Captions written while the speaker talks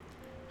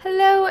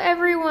Hello,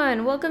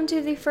 everyone. Welcome to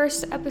the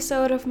first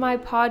episode of my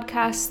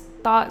podcast,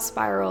 Thought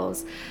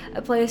Spirals,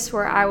 a place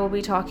where I will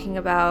be talking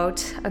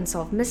about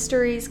unsolved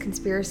mysteries,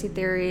 conspiracy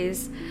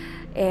theories,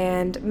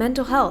 and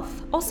mental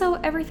health. Also,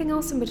 everything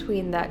else in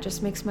between that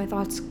just makes my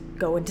thoughts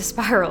go into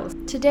spirals.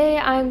 Today,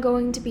 I'm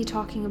going to be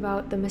talking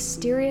about the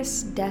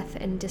mysterious death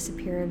and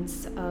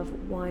disappearance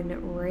of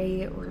one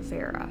Ray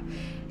Rivera.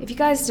 If you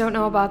guys don't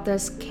know about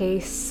this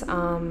case,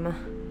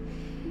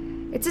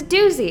 it's a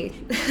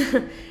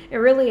doozy. It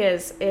really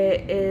is.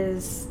 It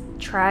is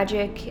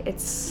tragic.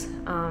 It's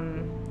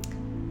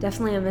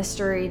definitely a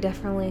mystery,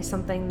 definitely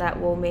something that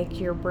will make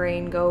your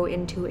brain go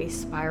into a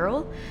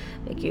spiral,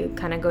 make you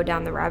kind of go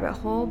down the rabbit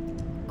hole.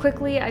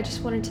 Quickly, I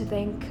just wanted to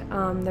thank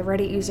the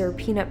Reddit user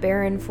Peanut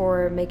Baron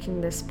for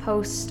making this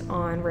post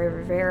on Ray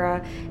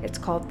Rivera. It's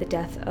called The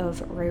Death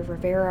of Ray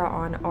Rivera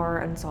on Our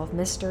Unsolved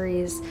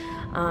Mysteries.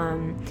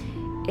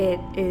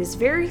 It is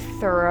very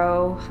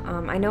thorough.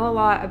 I know a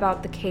lot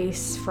about the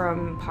case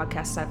from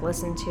podcasts I've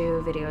listened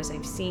to, videos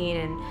I've seen,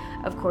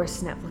 and of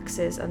course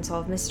Netflix's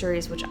Unsolved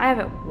Mysteries, which I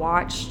haven't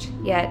watched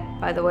yet,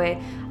 by the way.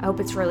 I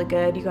hope it's really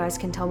good. You guys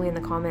can tell me in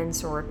the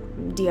comments or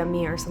DM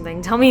me or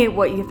something. Tell me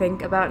what you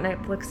think about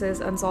Netflix's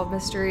Unsolved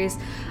Mysteries.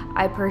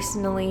 I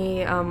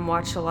personally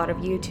watch a lot of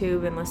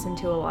YouTube and listen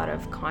to a lot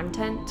of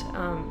content.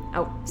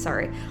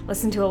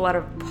 Listen to a lot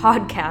of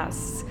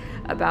podcasts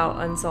about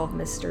Unsolved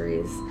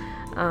Mysteries.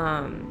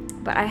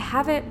 But I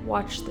haven't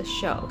watched the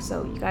show,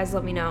 so you guys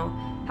let me know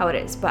how it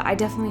is. But I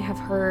definitely have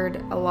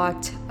heard a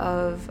lot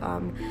of,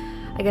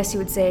 I guess you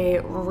would say,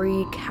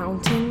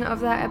 recounting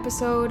of that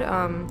episode,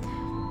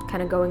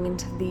 kind of going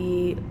into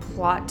the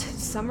plot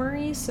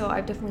summary, so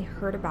I've definitely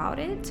heard about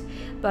it.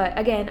 But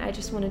again, I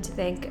just wanted to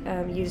thank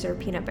user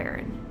Peanut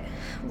Baron.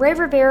 Ray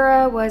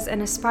Rivera was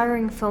an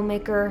aspiring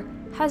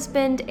filmmaker,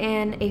 husband,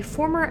 and a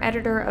former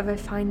editor of a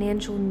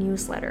financial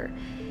newsletter.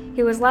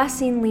 He was last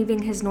seen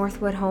leaving his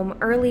Northwood home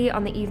early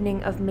on the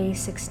evening of May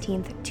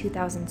 16,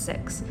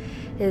 2006.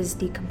 His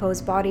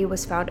decomposed body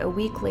was found a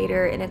week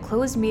later in a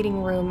closed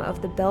meeting room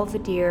of the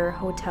Belvedere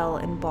Hotel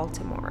in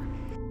Baltimore.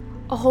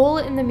 A hole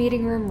in the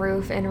meeting room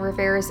roof and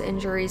Rivera's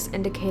injuries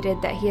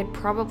indicated that he had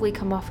probably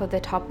come off of the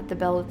top of the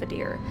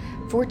Belvedere,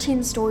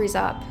 14 stories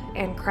up,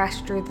 and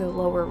crashed through the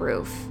lower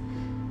roof,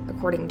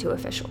 according to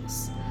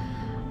officials.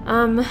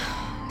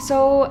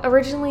 So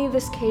originally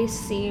this case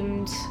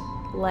seemed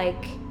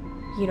like,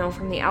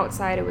 from the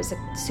outside, it was a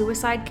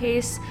suicide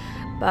case,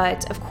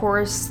 but of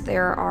course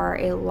there are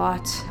a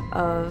lot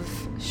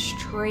of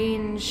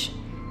strange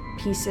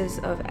pieces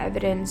of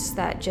evidence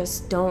that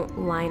just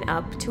don't line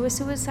up to a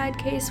suicide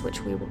case,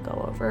 which we will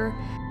go over.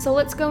 So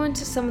let's go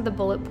into some of the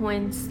bullet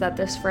points that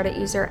this Reddit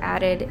user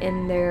added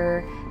in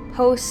their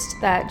post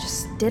that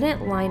just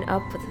didn't line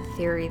up with the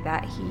theory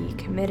that he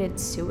committed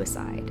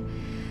suicide.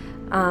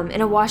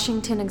 In a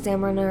Washington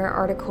Examiner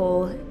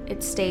article,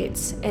 it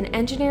states, an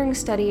engineering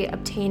study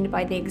obtained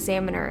by the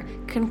Examiner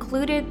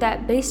concluded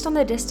that based on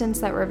the distance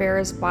that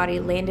Rivera's body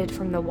landed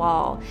from the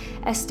wall,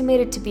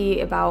 estimated to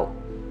be about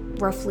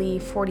roughly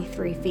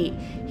 43 feet,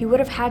 he would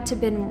have had to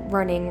been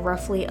running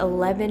roughly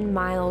 11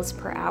 miles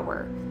per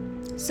hour.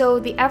 So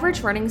the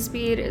average running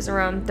speed is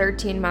around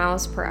 13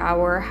 miles per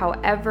hour.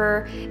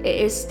 However, it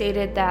is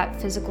stated that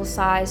physical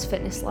size,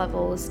 fitness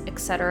levels,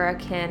 etc.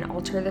 can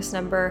alter this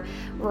number.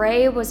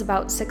 Ray was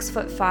about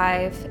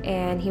 6'5"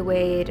 and he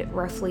weighed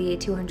roughly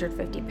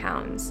 250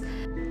 pounds.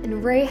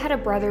 And Ray had a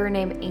brother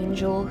named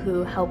Angel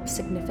who helped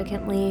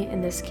significantly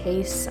in this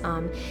case.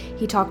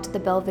 He talked to the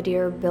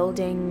Belvedere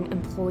building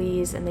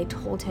employees and they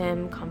told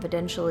him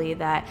confidentially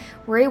that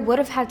Ray would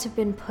have had to have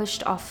been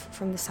pushed off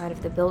from the side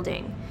of the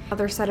building,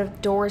 other set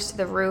of doors to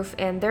the roof,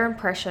 and their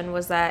impression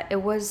was that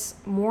it was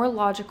more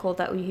logical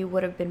that he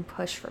would have been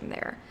pushed from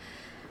there.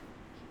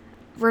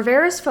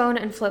 Rivera's phone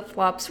and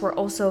flip-flops were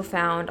also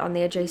found on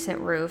the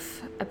adjacent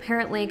roof,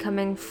 apparently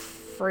coming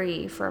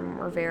free from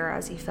Rivera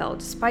as he fell.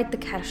 Despite the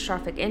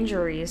catastrophic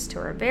injuries to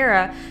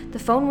Rivera, the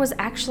phone was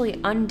actually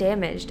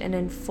undamaged and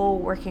in full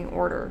working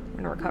order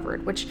when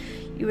recovered, which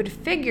you would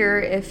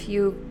figure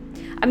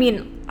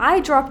I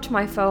dropped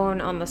my phone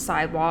on the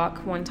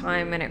sidewalk one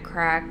time and it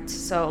cracked,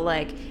 so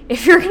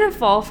if you're gonna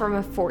fall from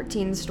a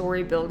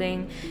 14-story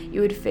building,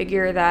 you would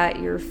figure that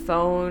your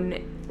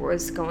phone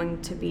was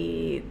going to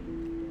be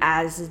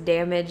as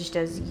damaged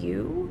as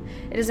you.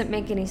 It doesn't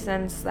make any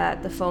sense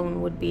that the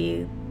phone would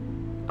be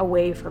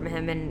away from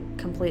him and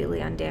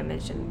completely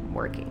undamaged and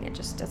working. It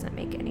just doesn't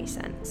make any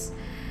sense.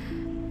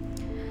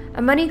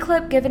 A money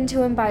clip given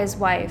to him by his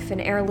wife, an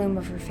heirloom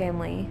of her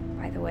family,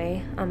 by the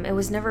way, it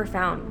was never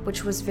found,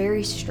 which was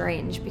very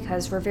strange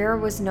because Rivera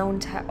was known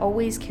to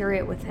always carry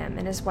it with him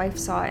and his wife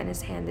saw it in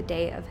his hand the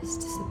day of his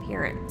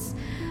disappearance.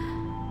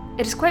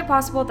 It is quite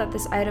possible that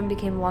this item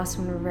became lost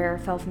when Rivera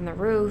fell from the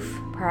roof,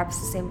 perhaps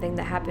the same thing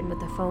that happened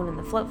with the phone and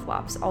the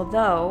flip-flops,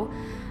 although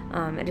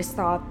it is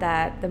thought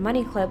that the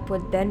money clip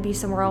would then be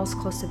somewhere else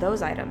close to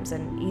those items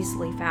and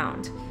easily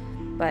found.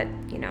 But,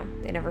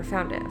 they never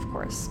found it, of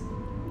course.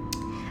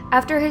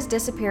 After his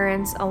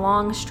disappearance, a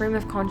long stream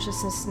of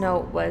consciousness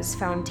note was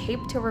found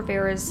taped to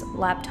Rivera's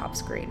laptop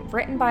screen,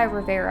 written by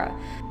Rivera.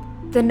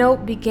 The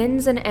note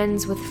begins and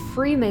ends with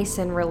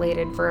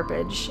Freemason-related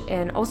verbiage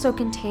and also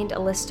contained a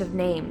list of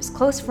names,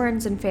 close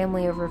friends and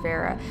family of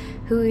Rivera,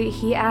 who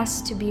he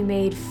asked to be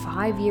made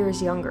 5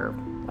 years younger,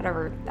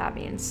 whatever that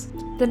means.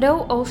 The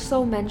note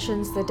also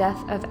mentions the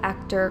death of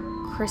actor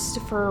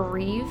Christopher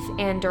Reeve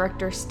and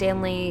director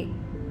Stanley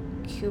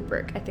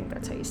Kubrick. I think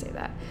that's how you say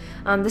that.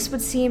 This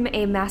would seem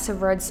a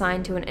massive red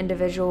sign to an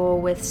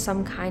individual with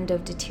some kind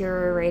of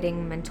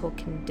deteriorating mental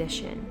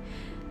condition.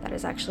 That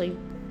is actually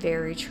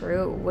very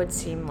true. It would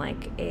seem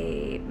like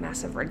a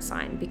massive red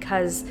sign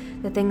because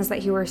the things that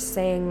he was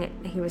saying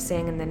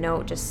in the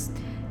note just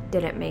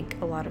didn't make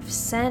a lot of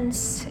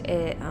sense.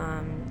 It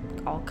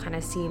all kind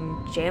of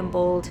seemed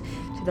jumbled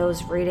to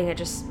those reading. It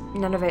just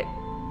none of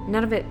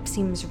it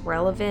seems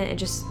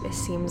relevant. It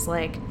seems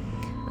like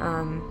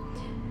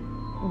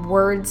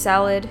word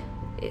salad,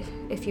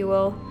 if you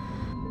will.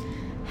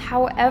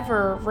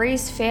 However,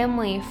 Ray's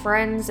family,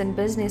 friends, and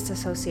business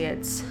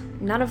associates,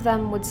 none of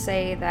them would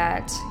say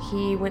that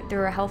he went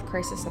through a health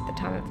crisis at the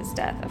time of his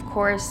death. Of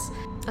course,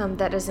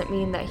 that doesn't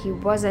mean that he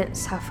wasn't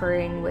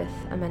suffering with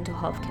a mental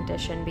health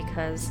condition,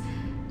 because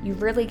you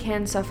really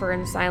can suffer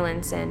in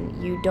silence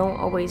and you don't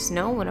always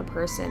know when a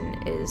person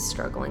is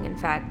struggling. In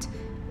fact,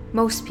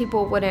 most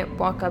people wouldn't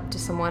walk up to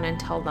someone and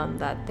tell them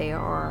that they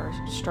are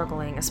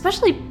struggling,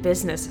 especially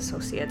business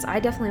associates. I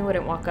definitely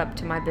wouldn't walk up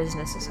to my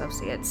business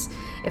associates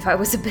if I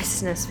was a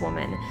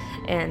businesswoman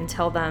and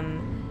tell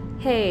them,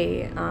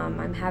 hey,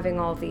 I'm having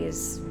all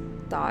these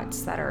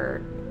thoughts that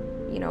are,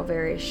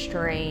 very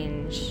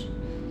strange.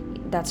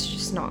 That's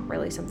just not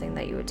really something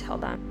that you would tell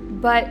them.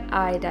 But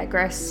I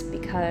digress,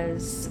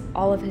 because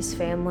all of his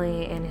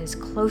family and his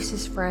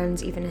closest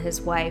friends, even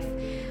his wife,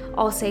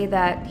 all say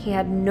that he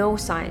had no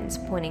signs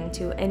pointing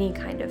to any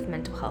kind of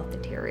mental health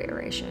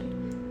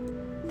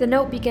deterioration. The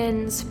note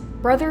begins,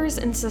 "Brothers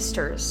and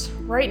sisters,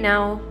 right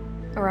now,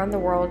 around the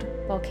world,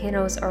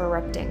 volcanoes are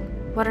erupting.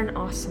 What an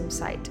awesome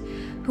sight.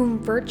 Whom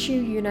virtue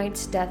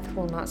unites, death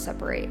will not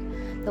separate."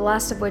 The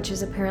last of which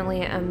is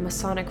apparently a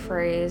Masonic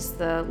phrase.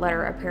 The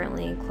letter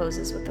apparently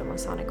closes with a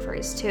Masonic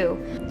phrase too.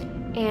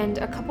 And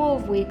a couple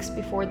of weeks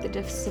before the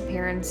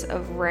disappearance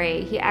of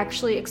Ray, he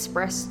actually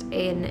expressed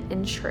an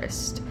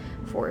interest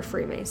for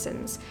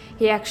Freemasons.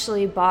 He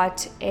actually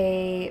bought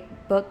a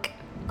book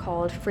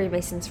called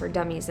Freemasons for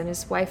Dummies, and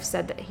his wife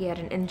said that he had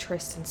an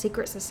interest in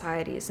secret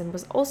societies and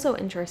was also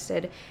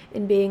interested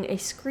in being a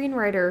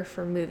screenwriter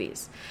for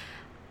movies.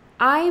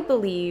 I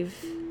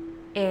believe,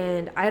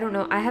 and I don't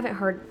know, I haven't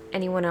heard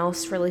anyone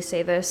else really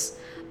say this,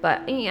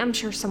 but I'm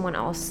sure someone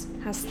else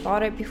has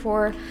thought it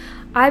before.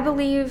 I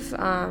believe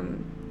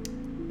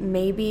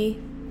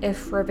maybe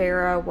if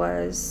Rivera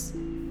was,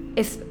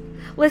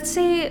 let's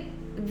say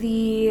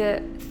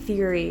the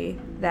theory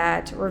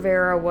that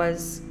Rivera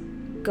was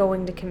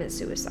going to commit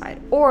suicide,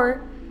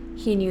 or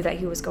he knew that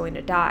he was going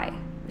to die,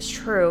 was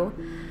true.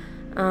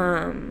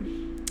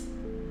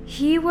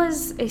 He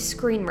was a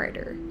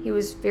screenwriter. He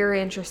was very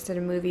interested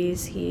in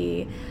movies.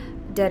 He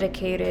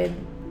dedicated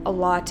a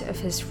lot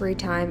of his free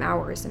time,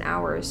 hours and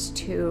hours,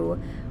 to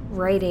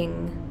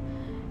writing.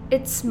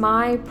 It's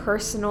my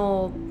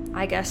personal,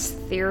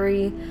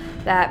 theory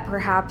that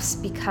perhaps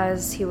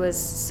because he was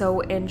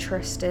so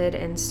interested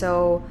and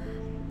so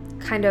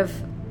kind of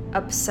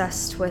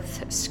obsessed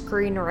with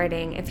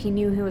screenwriting, if he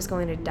knew he was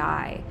going to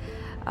die,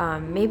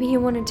 maybe he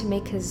wanted to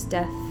make his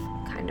death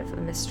kind of a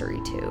mystery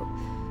too.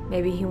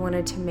 Maybe he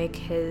wanted to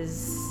make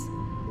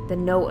the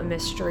note a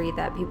mystery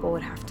that people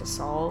would have to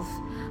solve.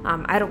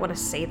 I don't want to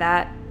say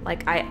that.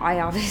 I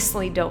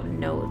obviously don't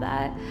know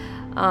that.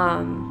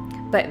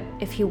 But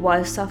if he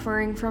was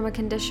suffering from a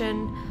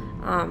condition,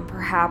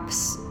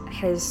 perhaps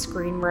his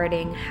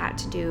screenwriting had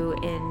to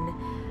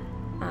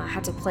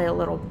play a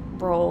little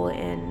role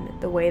in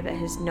the way that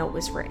his note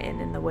was written,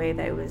 and the way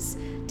that it was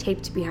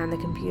taped behind the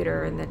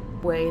computer, and the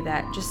way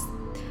that just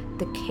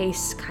the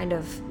case kind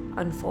of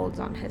unfolds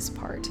on his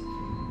part.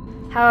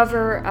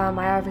 However,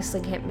 I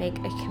obviously can't make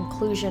a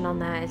conclusion on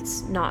that.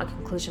 It's not a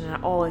conclusion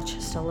at all. It's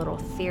just a little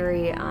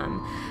theory.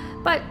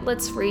 But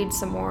let's read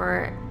some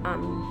more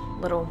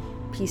little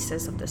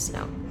pieces of this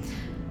note.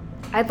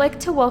 "I'd like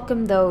to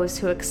welcome those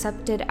who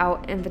accepted our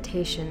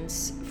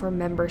invitations for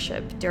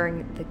membership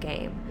during the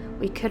game.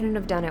 We couldn't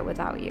have done it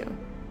without you.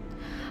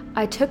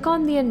 I took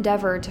on the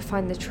endeavor to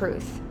find the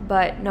truth,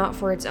 but not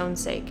for its own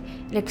sake.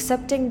 In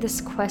accepting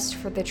this quest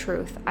for the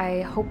truth,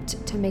 I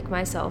hoped to make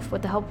myself,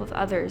 with the help of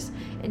others,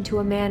 into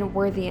a man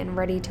worthy and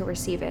ready to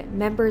receive it.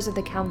 Members of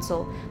the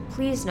council,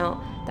 please note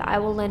that I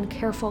will lend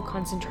careful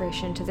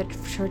concentration to the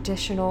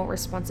traditional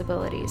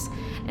responsibilities.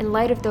 In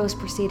light of those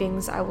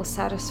proceedings, I will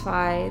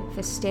satisfy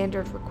the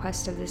standard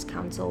request of this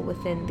council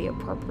within the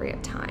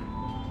appropriate time."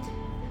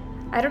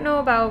 I don't know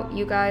about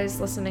you guys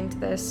listening to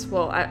this.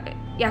 Well,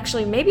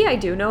 actually, maybe I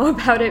do know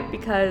about it,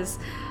 because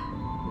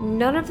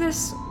none of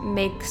this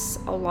makes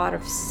a lot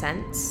of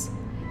sense.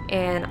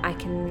 And I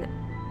can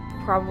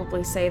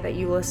probably say that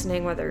you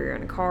listening, whether you're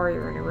in a car,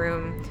 you're in a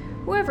room,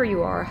 whoever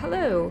you are,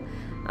 hello.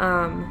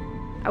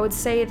 I would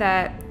say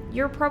that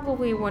you're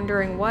probably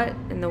wondering, what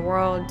in the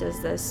world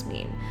does this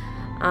mean?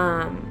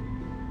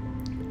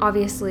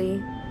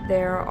 Obviously,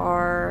 there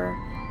are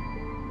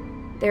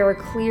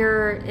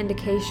clear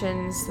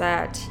indications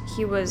that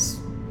he was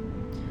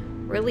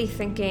really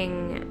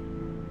thinking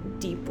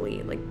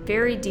deeply, like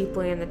very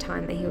deeply in the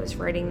time that he was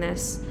writing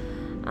this.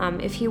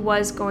 If he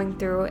was going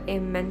through a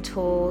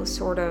mental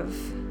sort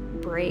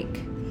of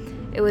break,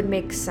 it would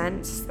make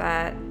sense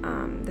that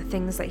the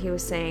things that he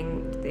was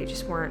saying, they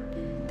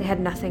had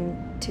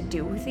nothing to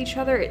do with each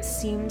other, it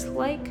seemed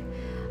like.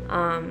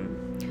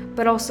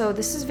 But also,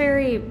 this is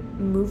very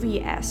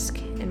movie-esque,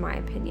 in my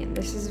opinion.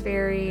 This is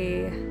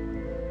very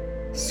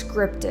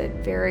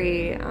scripted,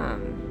 very,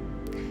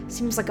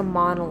 seems like a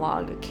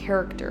monologue, a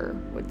character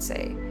would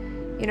say,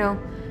 you know?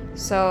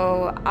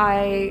 So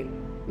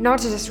not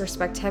to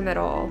disrespect him at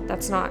all,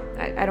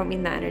 I don't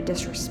mean that in a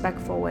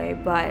disrespectful way,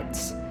 but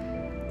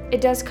it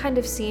does kind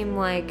of seem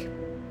like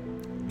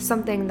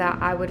something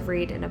that I would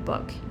read in a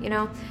book, you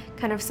know?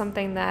 Kind of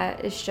something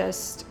that is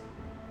just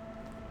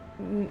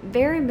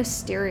very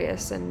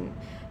mysterious, and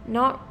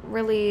not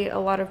really a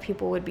lot of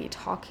people would be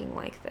talking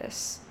like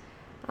this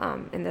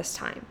in this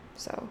time.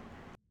 So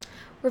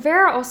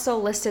Rivera also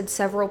listed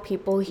several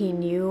people he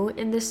knew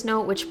in this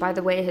note, which, by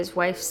the way, his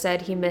wife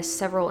said he missed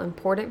several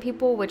important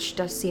people, which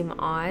does seem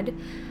odd,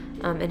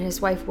 and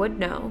his wife would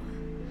know,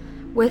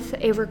 with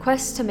a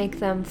request to make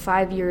them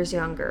 5 years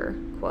younger,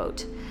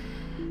 quote.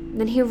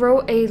 Then he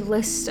wrote a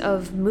list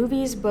of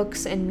movies,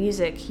 books, and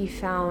music he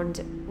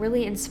found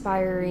really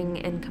inspiring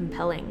and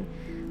compelling,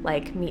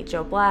 like Meet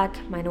Joe Black,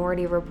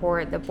 Minority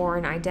Report, The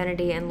Bourne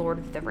Identity, and Lord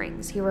of the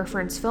Rings. He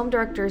referenced film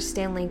directors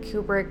Stanley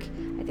Kubrick,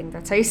 I think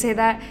that's how you say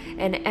that,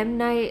 and M.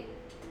 Night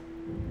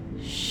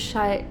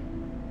Shyamalan.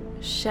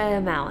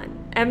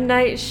 M.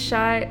 Night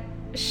Shyamalan,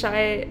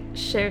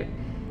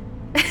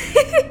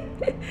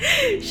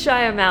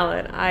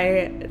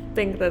 I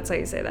think that's how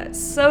you say that.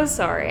 So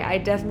sorry, I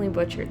definitely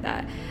butchered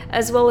that.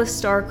 As well as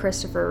star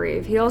Christopher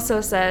Reeve. He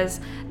also says,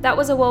 "That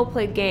was a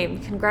well-played game.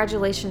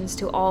 Congratulations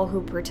to all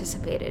who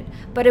participated.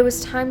 But it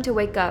was time to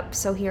wake up,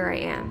 so here I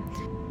am.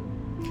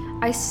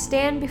 I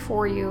stand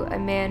before you, a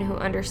man who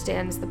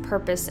understands the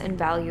purpose and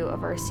value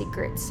of our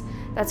secrets.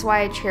 That's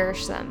why I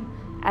cherish them,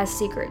 as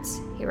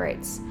secrets," he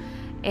writes.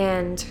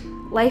 And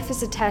life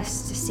is a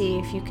test to see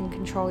if you can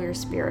control your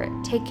spirit.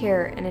 Take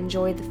care and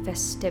enjoy the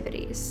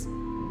festivities.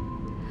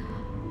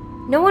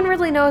 No one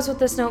really knows what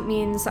this note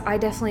means. I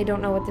definitely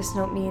don't know what this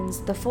note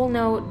means. The full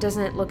note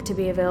doesn't look to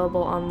be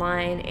available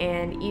online,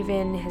 and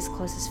even his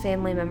closest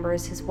family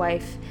members, his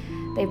wife,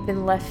 they've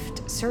been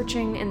left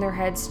searching in their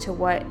heads to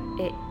what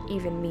it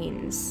even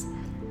means.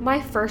 My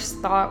first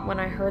thought when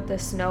I heard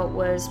this note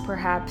was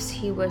perhaps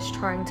he was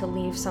trying to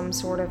leave some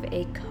sort of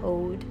a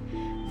code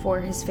for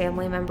his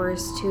family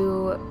members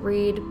to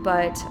read,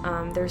 but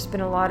there's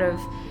been a lot of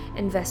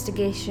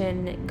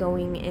investigation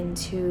going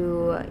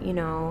into,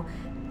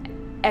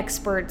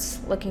 experts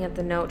looking at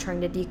the note, trying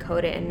to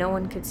decode it, and no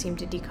one could seem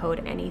to decode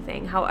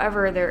anything.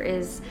 However, there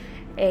is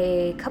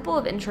a couple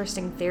of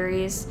interesting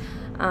theories.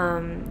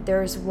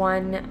 There's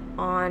one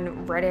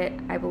on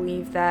Reddit, I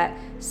believe, that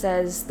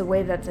says the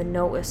way that the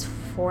note is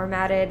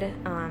formatted,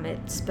 it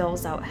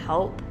spells out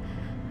help.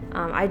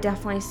 I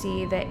definitely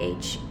see the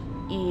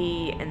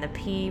H-E and the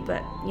P,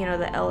 but,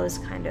 the L is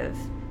kind of,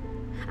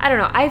 I don't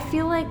know. I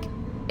feel like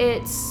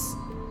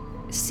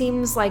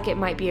seems like it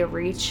might be a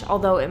reach,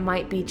 although it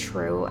might be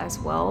true as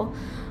well.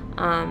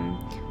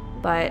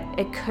 But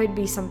it could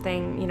be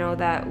something,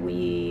 that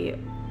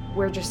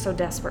we're just so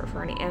desperate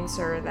for an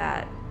answer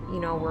that,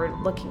 we're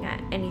looking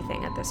at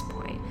anything at this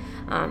point.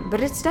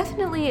 But it's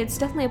definitely a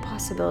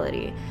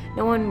possibility.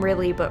 No one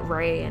really but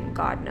Ray and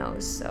God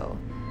knows. So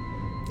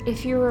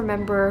if you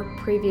remember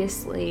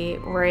previously,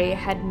 Ray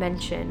had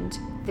mentioned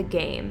The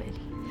Game.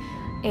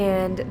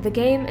 And The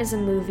Game is a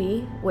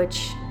movie,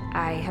 which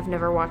I have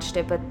never watched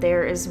it, but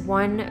there is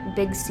one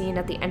big scene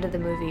at the end of the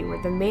movie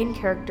where the main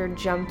character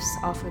jumps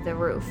off of the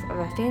roof of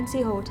a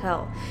fancy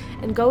hotel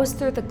and goes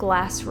through the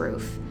glass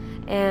roof.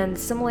 And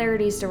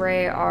similarities to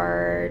Ray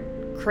are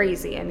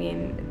crazy. I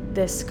mean,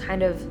 this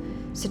kind of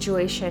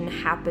situation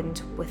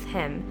happened with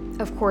him.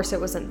 Of course, it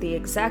wasn't the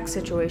exact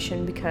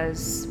situation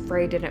because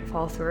Ray didn't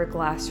fall through a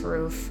glass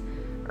roof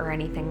or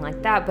anything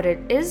like that, but it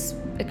is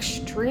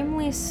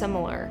extremely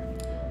similar.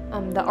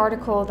 The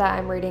article that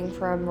I'm reading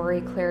from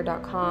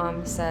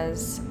marieclaire.com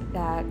says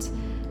that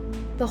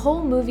the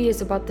whole movie is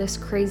about this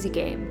crazy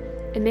game.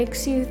 It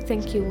makes you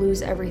think you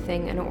lose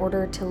everything in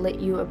order to let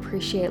you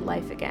appreciate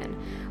life again.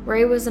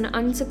 Ray was an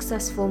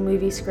unsuccessful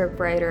movie script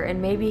writer,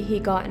 and maybe he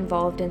got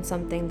involved in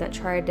something that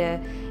tried to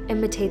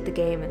imitate the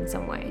game in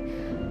some way.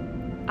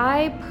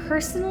 I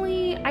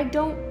personally, I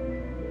don't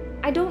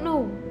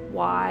know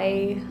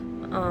why.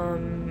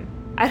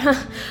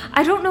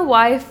 I don't know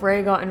why if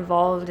Ray got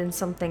involved in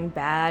something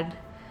bad,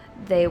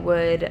 they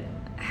would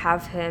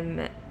have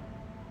him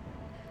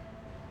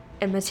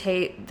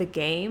imitate the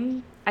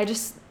game.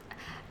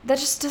 That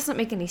just doesn't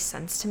make any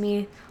sense to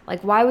me.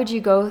 Like, why would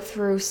you go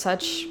through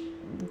such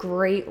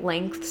great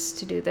lengths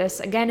to do this?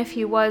 Again, if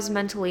he was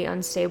mentally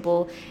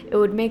unstable, it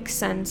would make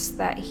sense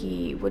that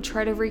he would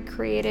try to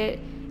recreate it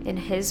in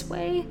his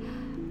way.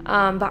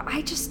 But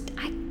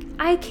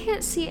I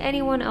can't see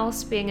anyone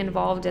else being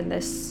involved in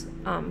this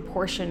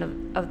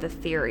portion of the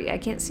theory. I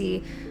can't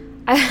see...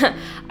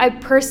 I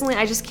personally,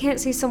 I just can't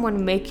see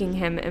someone making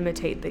him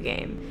imitate the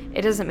game.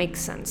 It doesn't make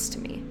sense to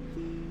me.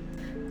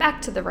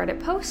 Back to the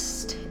Reddit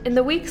post. In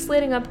the weeks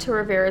leading up to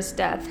Rivera's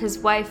death, his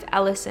wife,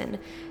 Allison,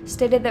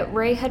 stated that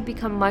Ray had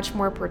become much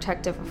more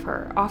protective of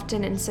her,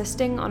 often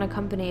insisting on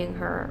accompanying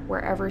her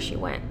wherever she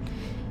went.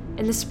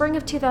 In the spring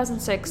of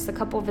 2006, the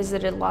couple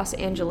visited Los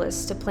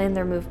Angeles to plan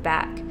their move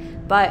back,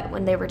 but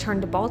when they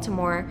returned to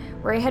Baltimore,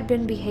 Ray had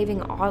been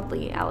behaving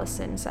oddly,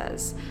 Allison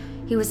says.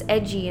 He was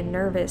edgy and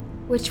nervous,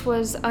 which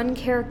was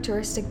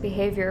uncharacteristic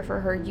behavior for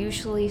her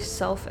usually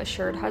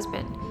self-assured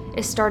husband.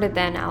 It started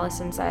then,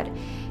 Allison said.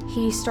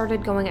 He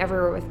started going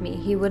everywhere with me.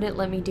 He wouldn't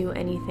let me do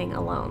anything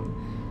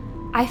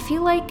alone. I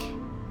feel like,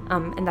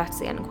 and that's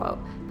the end quote,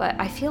 but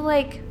I feel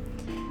like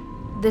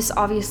this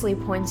obviously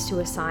points to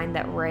a sign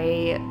that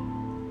Ray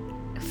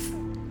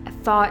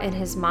thought in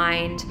his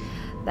mind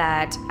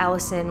that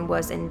Allison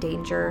was in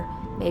danger,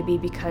 maybe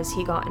because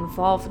he got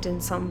involved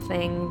in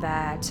something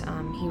that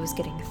he was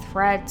getting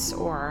threats,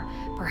 or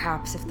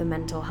perhaps if the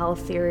mental health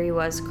theory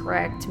was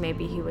correct,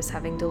 maybe he was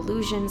having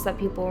delusions that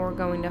people were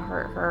going to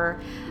hurt her.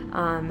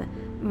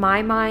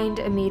 My mind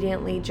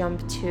immediately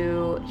jumped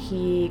to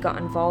he got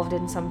involved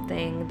in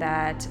something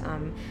that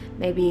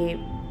maybe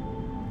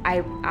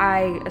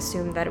I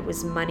assumed that it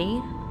was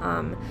money.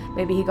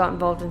 Maybe he got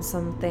involved in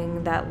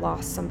something that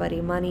lost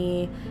somebody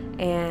money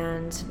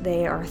and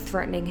they are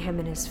threatening him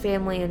and his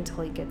family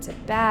until he gets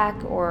it back,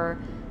 or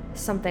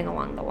something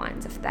along the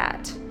lines of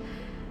that.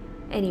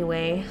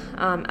 Anyway,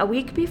 a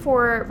week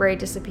before Ray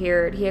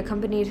disappeared, he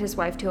accompanied his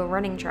wife to a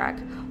running track.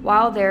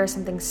 While there,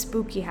 something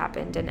spooky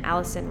happened, and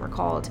Allison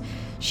recalled.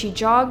 She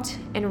jogged,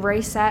 and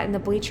Ray sat in the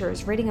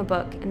bleachers reading a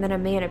book, and then a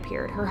man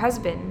appeared. Her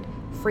husband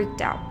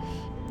freaked out.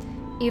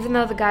 Even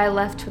though the guy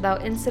left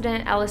without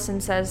incident, Allison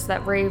says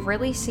that Ray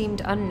really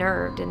seemed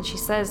unnerved, and she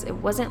says it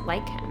wasn't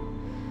like him.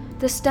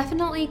 This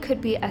definitely could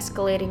be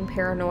escalating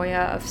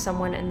paranoia of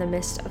someone in the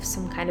midst of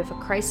some kind of a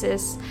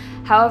crisis.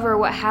 However,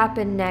 what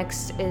happened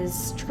next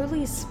is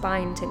truly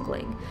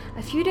spine-tingling.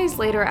 A few days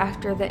later,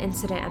 after the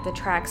incident at the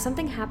track,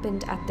 something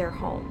happened at their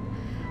home.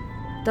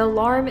 The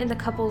alarm in the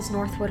couple's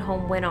Northwood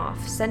home went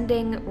off,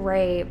 sending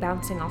Ray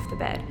bouncing off the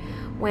bed.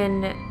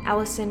 When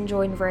Allison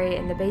joined Ray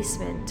in the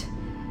basement,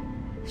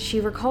 she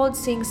recalled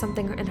seeing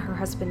something in her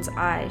husband's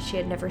eyes she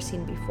had never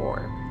seen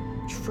before.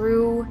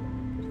 True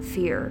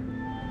fear.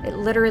 It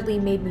literally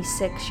made me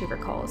sick, she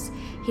recalls.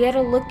 He had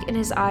a look in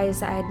his eyes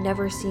that I had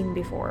never seen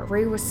before.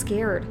 Ray was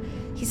scared.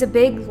 He's a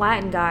big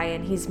Latin guy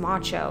and he's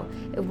macho.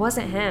 It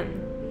wasn't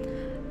him.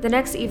 The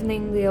next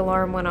evening, the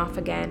alarm went off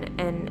again,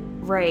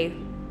 and Ray,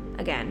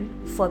 again,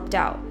 flipped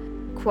out.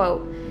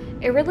 Quote,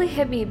 "It really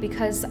hit me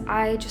because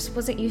I just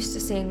wasn't used to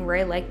seeing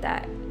Ray like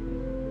that,"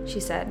 she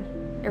said.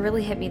 "It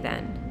really hit me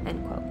then,"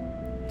 end quote.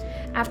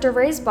 After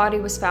Ray's body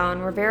was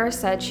found, Rivera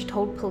said she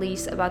told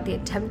police about the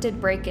attempted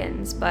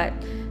break-ins, but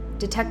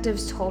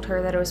detectives told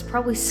her that it was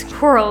probably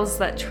squirrels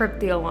that tripped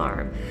the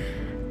alarm.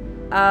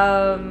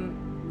 I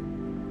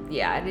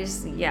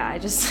just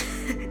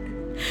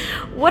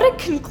what a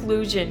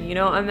conclusion, you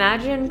know?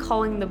 Imagine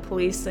calling the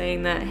police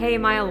saying that, hey,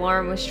 my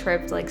alarm was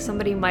tripped, like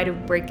somebody might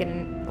have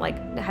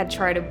had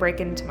tried to break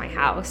into my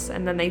house,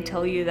 and then they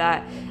tell you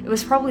that it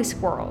was probably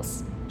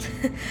squirrels.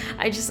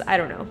 I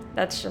don't know.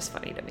 That's just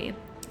funny to me.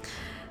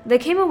 They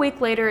came a week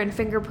later and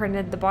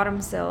fingerprinted the bottom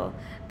sill,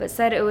 but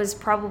said it was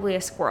probably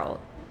a squirrel,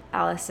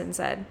 Allison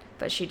said,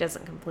 but she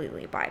doesn't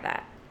completely buy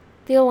that.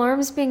 The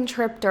alarms being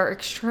tripped are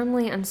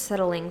extremely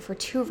unsettling for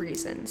two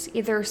reasons.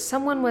 Either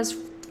someone was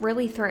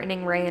really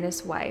threatening Ray and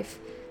his wife,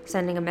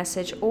 sending a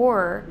message,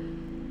 or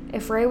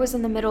if Ray was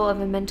in the middle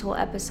of a mental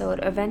episode,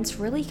 events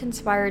really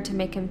conspired to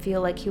make him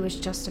feel like he was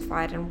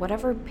justified in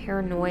whatever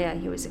paranoia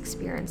he was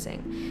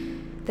experiencing.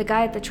 The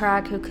guy at the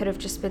track, who could have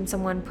just been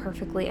someone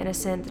perfectly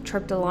innocent, the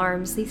tripped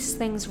alarms, these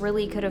things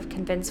really could have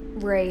convinced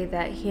Ray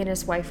that he and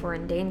his wife were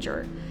in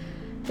danger.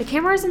 The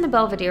cameras in the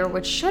Belvedere,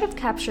 which should have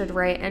captured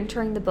Ray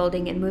entering the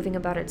building and moving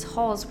about its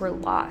halls, were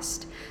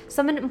lost.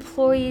 Some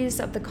employees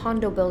of the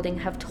condo building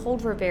have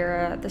told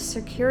Rivera the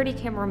security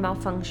camera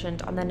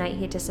malfunctioned on the night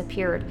he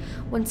disappeared,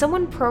 when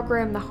someone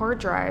programmed the hard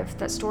drive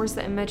that stores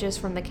the images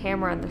from the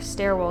camera in the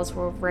stairwells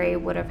where Ray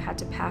would have had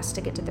to pass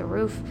to get to the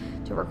roof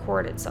to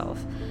record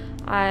itself.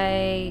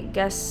 I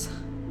guess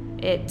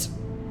it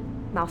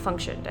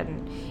malfunctioned,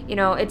 and,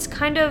 it's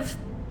kind of...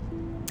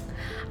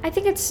 I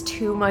think it's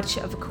too much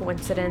of a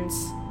coincidence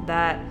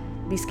that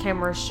these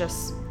cameras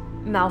just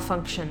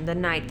malfunctioned the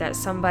night that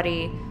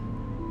somebody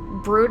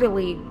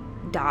brutally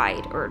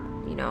died, or,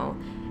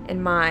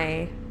 in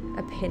my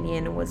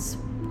opinion, was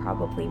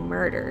probably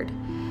murdered.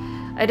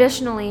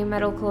 Additionally,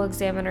 medical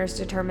examiners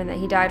determined that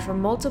he died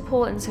from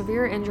multiple and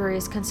severe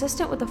injuries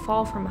consistent with a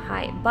fall from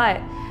height,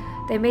 but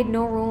they made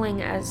no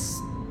ruling as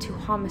to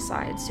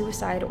homicide,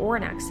 suicide, or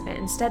an accident.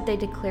 Instead, they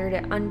declared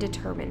it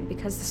undetermined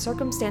because the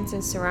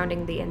circumstances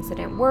surrounding the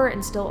incident were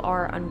and still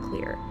are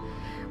unclear.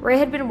 Ray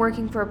had been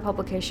working for a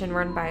publication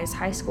run by his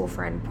high school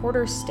friend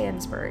Porter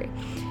Stansbury.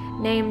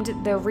 named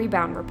the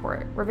Rebound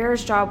Report.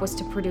 Rivera's job was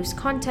to produce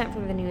content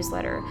for the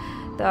newsletter.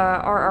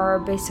 The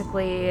RR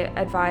basically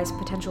advised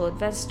potential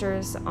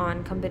investors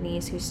on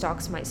companies whose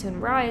stocks might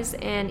soon rise,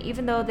 and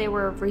even though they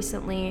were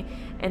recently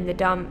in the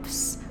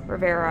dumps,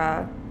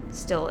 Rivera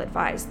still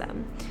advised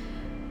them.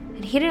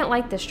 And he didn't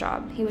like this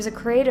job. He was a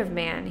creative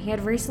man. He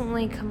had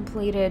recently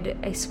completed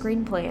a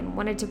screenplay and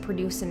wanted to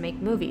produce and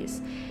make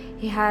movies.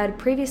 He had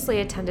previously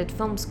attended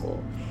film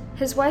school.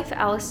 His wife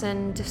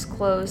Allison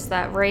disclosed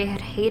that Ray had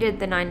hated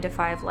the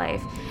 9-to-5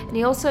 life, and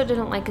he also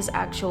didn't like his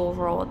actual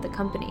role at the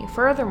company.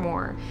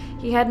 Furthermore,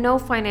 he had no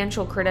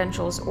financial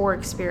credentials or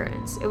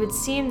experience. It would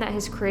seem that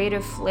his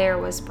creative flair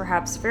was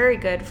perhaps very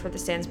good for the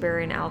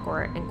Stansberry and Al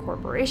Gore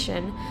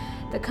Incorporation,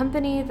 the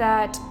company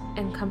that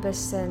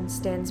encompassed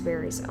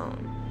Stansberry's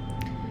own.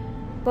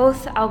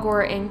 Both Al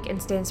Gore Inc. and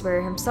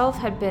Stansberry himself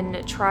had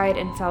been tried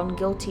and found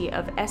guilty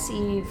of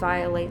SEC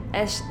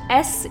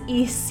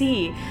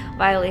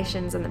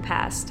violations in the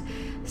past.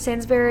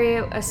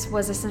 Stansberry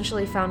was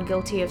essentially found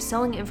guilty of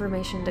selling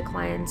information to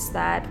clients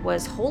that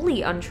was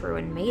wholly untrue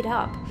and made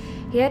up.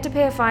 He had to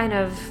pay a fine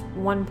of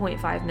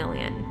 $1.5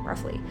 million,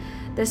 roughly.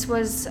 This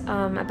was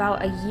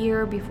about a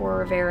year before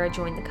Rivera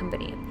joined the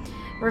company.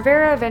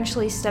 Rivera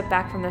eventually stepped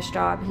back from this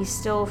job. He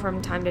still,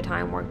 from time to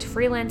time, worked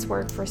freelance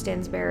work for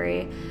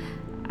Stansberry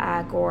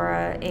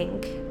Agora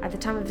Inc. At the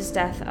time of his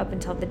death, up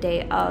until the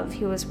day of,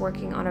 he was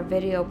working on a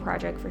video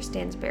project for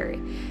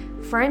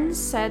Stansberry. Friends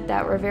said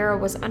that Rivera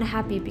was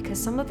unhappy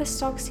because some of the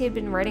stocks he had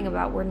been writing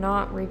about were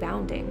not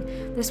rebounding.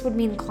 This would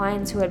mean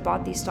clients who had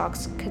bought these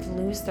stocks could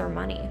lose their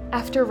money.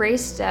 After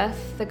Ray's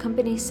death, the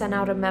company sent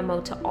out a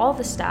memo to all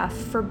the staff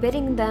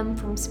forbidding them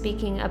from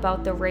speaking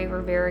about the Ray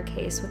Rivera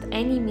case with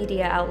any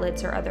media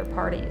outlets or other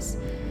parties.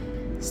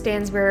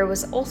 Stansberry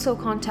was also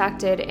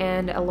contacted,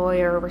 and a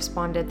lawyer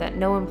responded that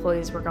no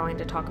employees were going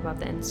to talk about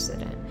the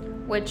incident.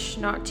 Which,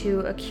 not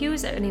to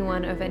accuse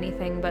anyone of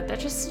anything, but that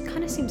just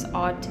kind of seems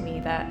odd to me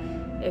that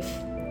if,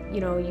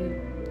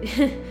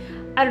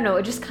 I don't know,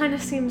 it just kind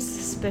of seems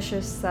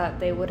suspicious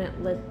that they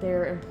wouldn't let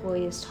their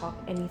employees talk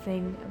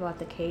anything about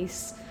the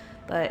case.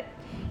 But,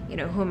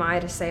 who am I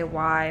to say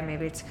why?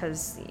 Maybe it's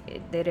because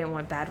they didn't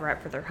want bad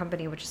rep for their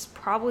company, which is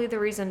probably the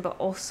reason, but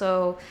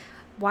also,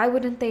 why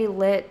wouldn't they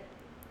let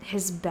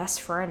his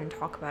best friend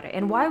talk about it?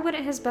 And why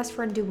wouldn't his best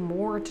friend do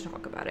more to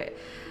talk about it?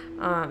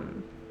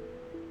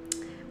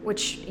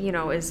 Which,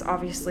 is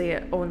obviously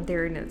its own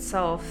theory in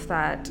itself,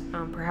 that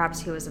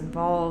perhaps he was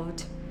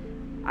involved.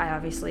 I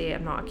obviously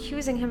am not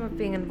accusing him of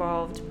being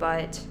involved,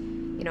 but,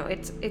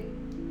 it's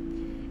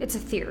a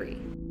theory.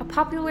 A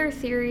popular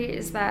theory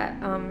is that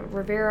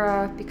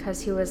Rivera, because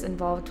he was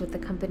involved with the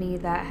company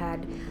that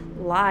had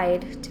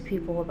lied to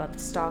people about the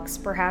stocks,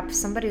 perhaps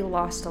somebody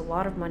lost a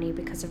lot of money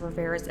because of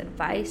Rivera's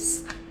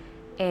advice,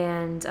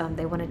 and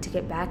they wanted to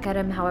get back at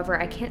him. However,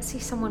 I can't see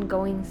someone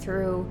going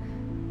through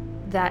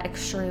that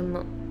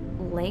extreme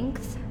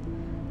length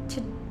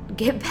to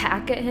get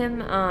back at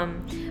him,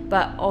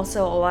 but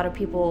also a lot of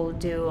people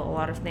do a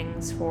lot of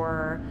things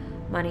for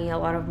money. A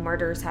lot of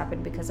murders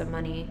happen because of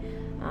money,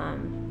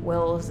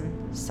 wills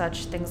and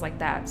such things like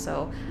that.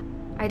 So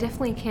I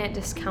definitely can't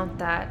discount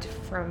that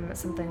from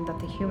something that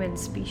the human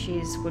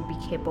species would be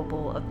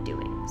capable of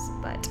doing,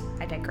 but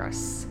I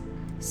digress.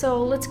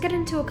 So let's get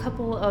into a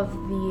couple of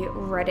the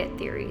Reddit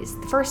theories.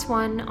 The first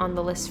one on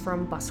the list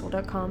from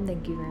Bustle.com,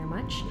 thank you very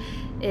much,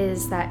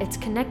 is that it's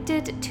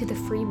connected to the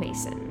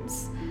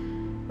Freemasons.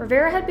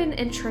 Rivera had been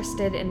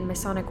interested in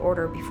Masonic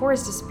order before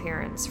his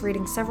disappearance,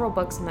 reading several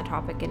books on the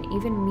topic and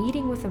even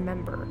meeting with a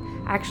member.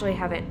 I actually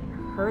haven't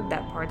heard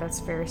that part. That's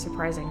very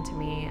surprising to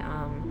me.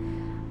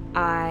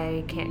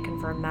 I can't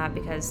confirm that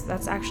because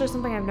that's actually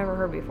something I've never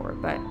heard before,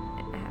 but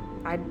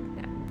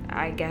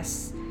I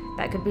guess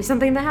that could be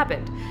something that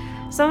happened.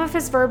 Some of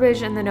his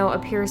verbiage in the note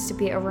appears to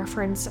be a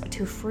reference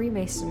to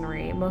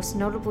Freemasonry, most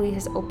notably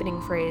his opening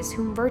phrase,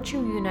 "Whom virtue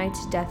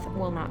unites, death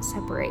will not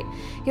separate."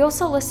 He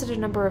also listed a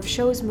number of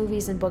shows,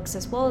 movies, and books,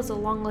 as well as a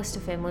long list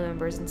of family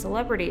members and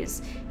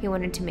celebrities he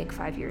wanted to make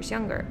 5 years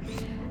younger.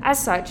 As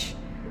such,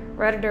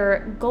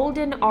 Redditor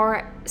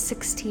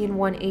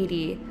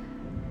GoldenR16180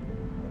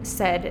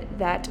 said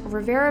that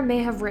Rivera may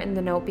have written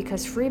the note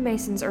because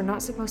Freemasons are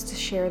not supposed to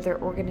share their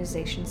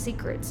organization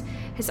secrets.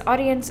 His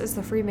audience is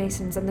the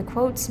Freemasons, and the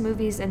quotes,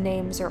 movies, and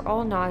names are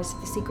all nods to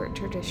the secret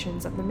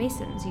traditions of the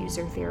Masons,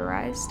 user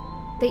theorized.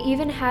 They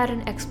even had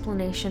an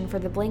explanation for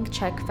the blank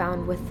check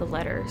found with the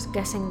letters,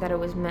 guessing that it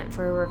was meant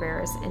for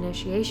Rivera's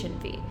initiation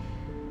fee.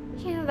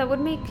 Yeah, that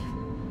would make...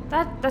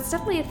 That's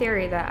definitely a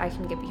theory that I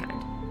can get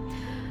behind.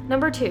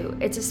 Number 2,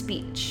 it's a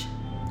speech.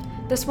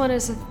 This one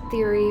is a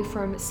theory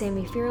from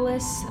Sammy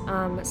Fearless,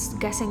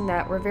 guessing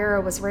that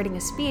Rivera was writing a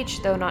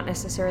speech, though not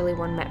necessarily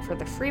one meant for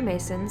the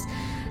Freemasons.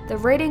 The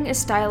writing is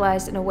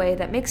stylized in a way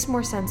that makes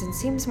more sense and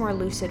seems more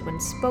lucid when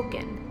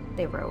spoken,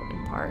 they wrote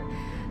in part.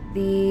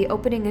 The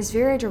opening is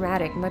very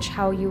dramatic, much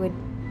how you would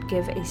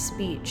give a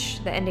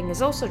speech. The ending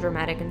is also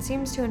dramatic and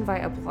seems to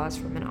invite applause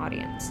from an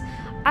audience.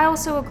 I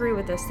also agree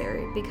with this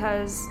theory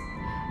because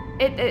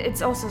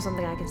it's also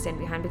something I can stand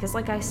behind because,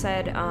 like I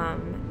said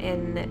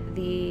in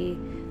the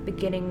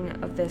beginning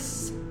of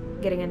this,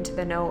 getting into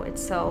the note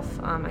itself,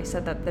 I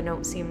said that the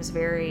note seems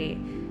very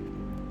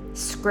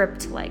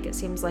script-like. It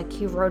seems like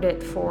he wrote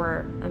it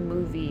for a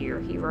movie, or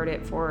he wrote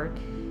it for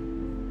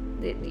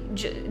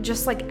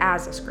just like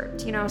as a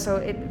script, so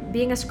it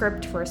being a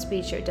script for a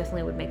speech, it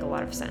definitely would make a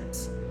lot of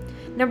sense.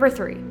 Number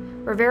 3,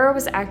 Rivera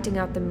was acting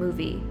out the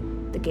movie,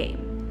 The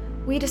Game.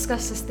 We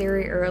discussed this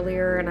theory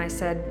earlier, and I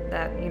said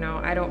that,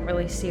 I don't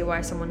really see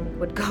why someone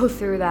would go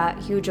through that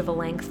huge of a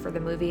length for the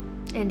movie.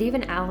 And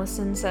even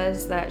Allison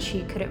says that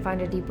she couldn't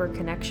find a deeper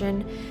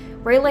connection.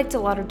 Ray liked a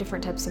lot of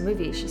different types of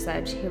movies, she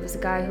said. He was a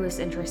guy who was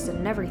interested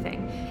in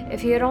everything.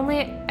 If he had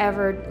only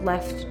ever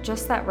left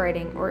just that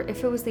writing, or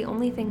if it was the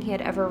only thing he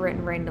had ever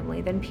written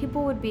randomly, then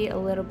people would be a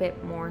little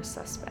bit more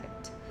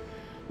suspect.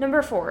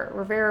 Number 4,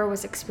 Rivera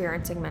was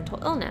experiencing mental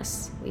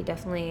illness. We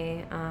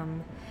definitely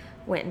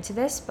went into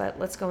this, but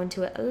let's go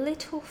into it a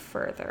little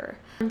further.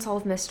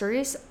 Unsolved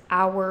Mysteries,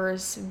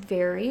 Hours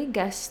Vary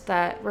guessed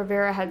that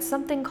Rivera had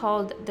something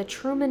called the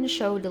Truman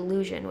Show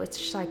delusion,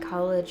 which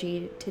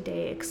Psychology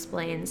Today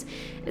explains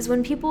is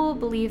when people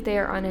believe they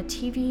are on a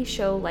TV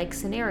show-like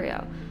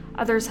scenario.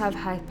 Others have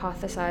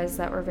hypothesized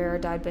that Rivera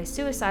died by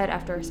suicide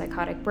after a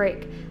psychotic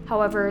break.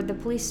 However, the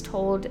police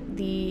told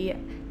the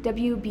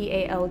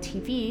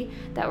WBAL-TV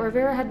that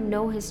Rivera had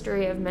no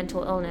history of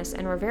mental illness,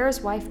 and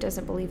Rivera's wife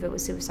doesn't believe it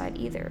was suicide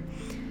either.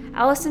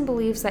 Allison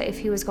believes that if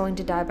he was going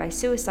to die by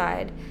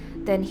suicide,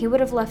 then he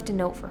would have left a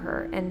note for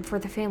her and for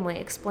the family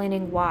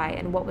explaining why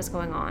and what was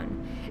going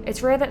on.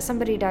 It's rare that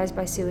somebody dies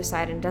by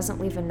suicide and doesn't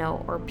leave a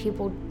note, or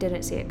people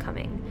didn't see it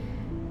coming.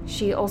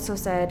 She also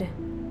said,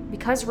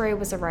 because Ray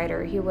was a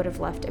writer, he would have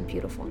left a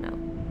beautiful note.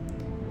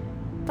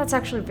 That's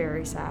actually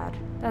very sad.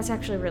 That's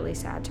actually really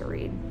sad to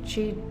read.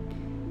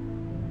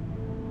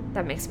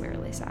 That makes me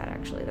really sad,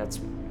 actually.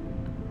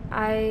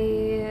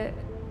 I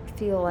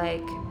feel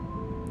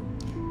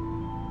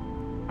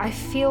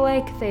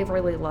like they've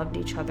really loved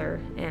each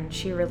other, and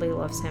she really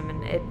loves him,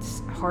 and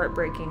it's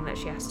heartbreaking that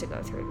she has to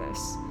go through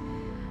this.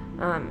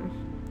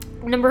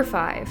 Number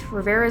 5,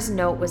 Rivera's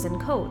note was in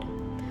code.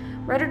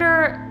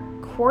 Redditor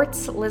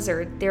Quartz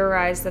Lizard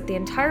theorized that the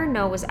entire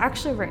note was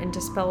actually written to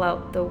spell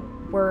out the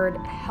word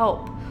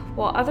help,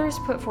 while others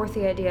put forth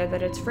the idea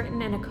that it's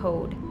written in a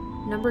code.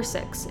 Number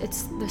 6,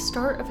 it's the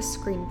start of a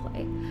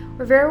screenplay.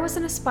 Rivera was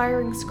an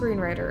aspiring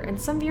screenwriter, and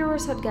some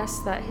viewers had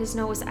guessed that his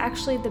note was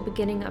actually the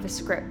beginning of a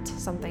script,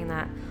 something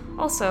that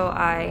also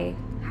I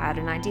had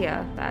an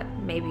idea that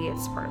maybe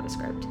it's part of the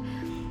script.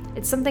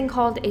 It's something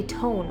called a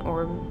tone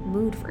or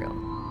mood reel.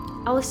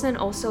 Allison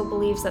also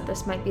believes that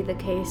this might be the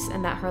case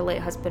and that her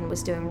late husband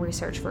was doing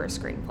research for a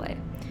screenplay.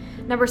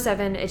 Number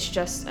 7, it's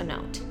just a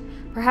note.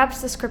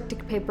 Perhaps this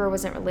cryptic paper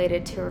wasn't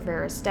related to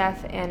Rivera's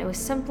death, and it was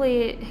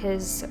simply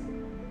his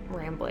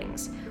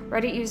ramblings.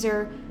 Reddit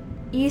user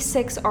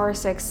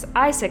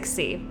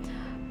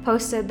E6R6I6C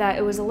posted that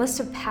it was a list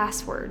of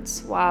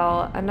passwords,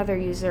 while another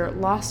user,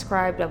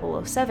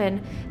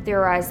 LostScribe007,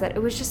 theorized that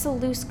it was just a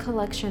loose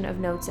collection of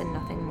notes and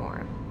nothing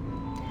more.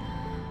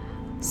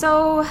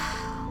 So,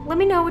 let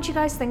me know what you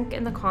guys think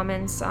in the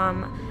comments.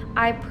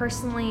 I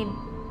personally,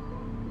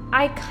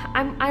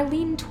 I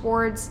lean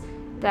towards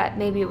that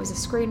maybe it was a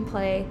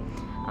screenplay,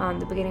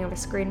 the beginning of a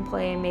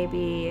screenplay,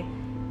 maybe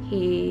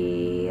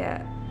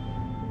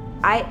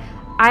I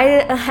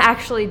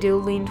actually do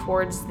lean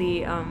towards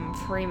the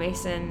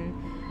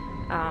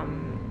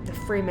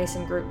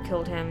Freemason group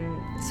killed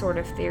him sort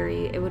of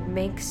theory. It would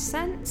make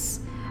sense.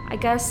 I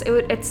guess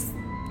it's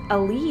a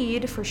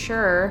lead for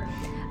sure,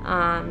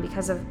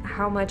 because of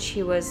how much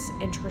he was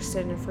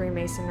interested in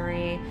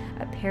Freemasonry.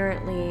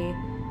 Apparently,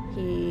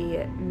 he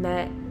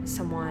met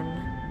someone,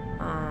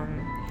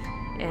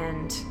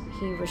 and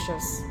he was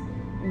just,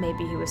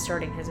 maybe he was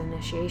starting his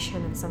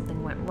initiation and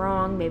something went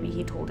wrong. Maybe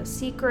he told a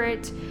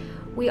secret.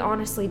 We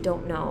honestly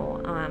don't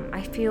know.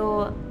 I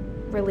feel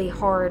really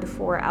hard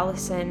for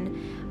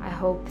Allison. I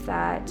hope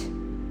that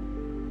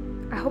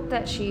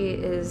she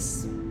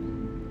is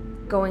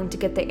going to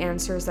get the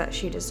answers that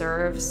she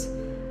deserves.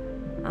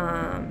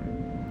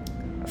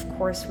 Of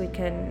course, we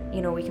can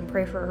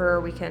pray for her.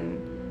 We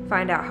can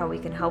find out how we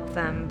can help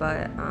them,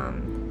 but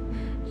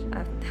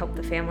help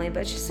the family.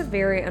 But it's just a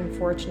very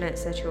unfortunate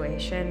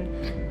situation.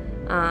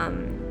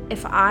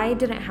 If I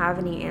didn't have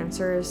any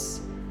answers,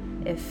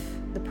 if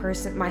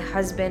my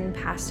husband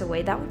passed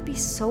away, that would be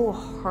so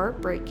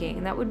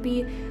heartbreaking. That would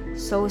be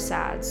so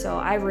sad. So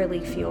I really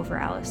feel for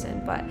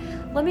Allison. But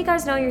let me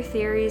guys know your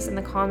theories in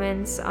the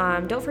comments.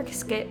 Don't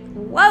forget,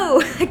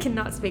 I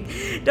cannot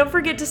speak. Don't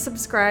forget to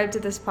subscribe to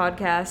this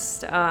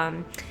podcast.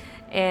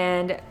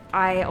 And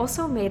I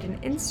also made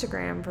an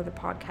Instagram for the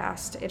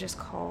podcast. It is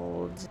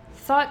called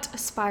Thought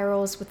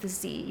Spirals with a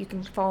Z. You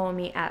can follow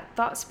me at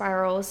Thought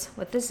Spirals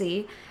with a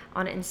Z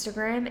on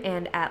Instagram,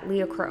 and at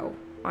Leah Crow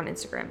on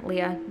Instagram,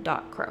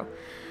 leah.crow.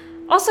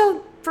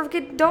 Also,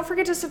 don't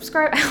forget to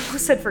subscribe. I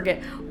almost said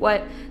forget.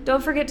 What?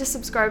 Don't forget to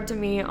subscribe to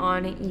me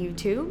on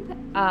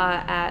YouTube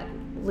at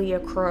Leah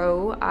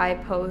Crow. I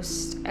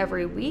post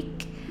every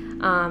week.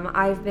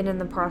 I've been in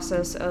the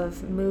process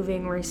of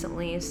moving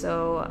recently,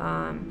 so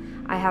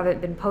I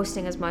haven't been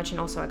posting as much, and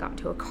also I got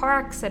into a car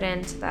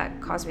accident that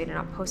caused me to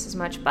not post as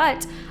much,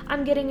 but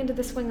I'm getting into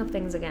the swing of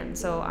things again.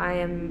 So I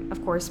am,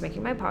 of course,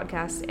 making my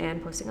podcast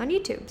and posting on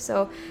YouTube.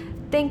 So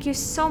thank you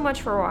so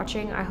much for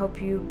watching. I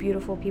hope you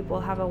beautiful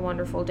people have a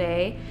wonderful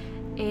day,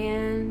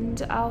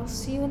 and I'll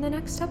see you in the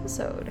next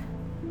episode.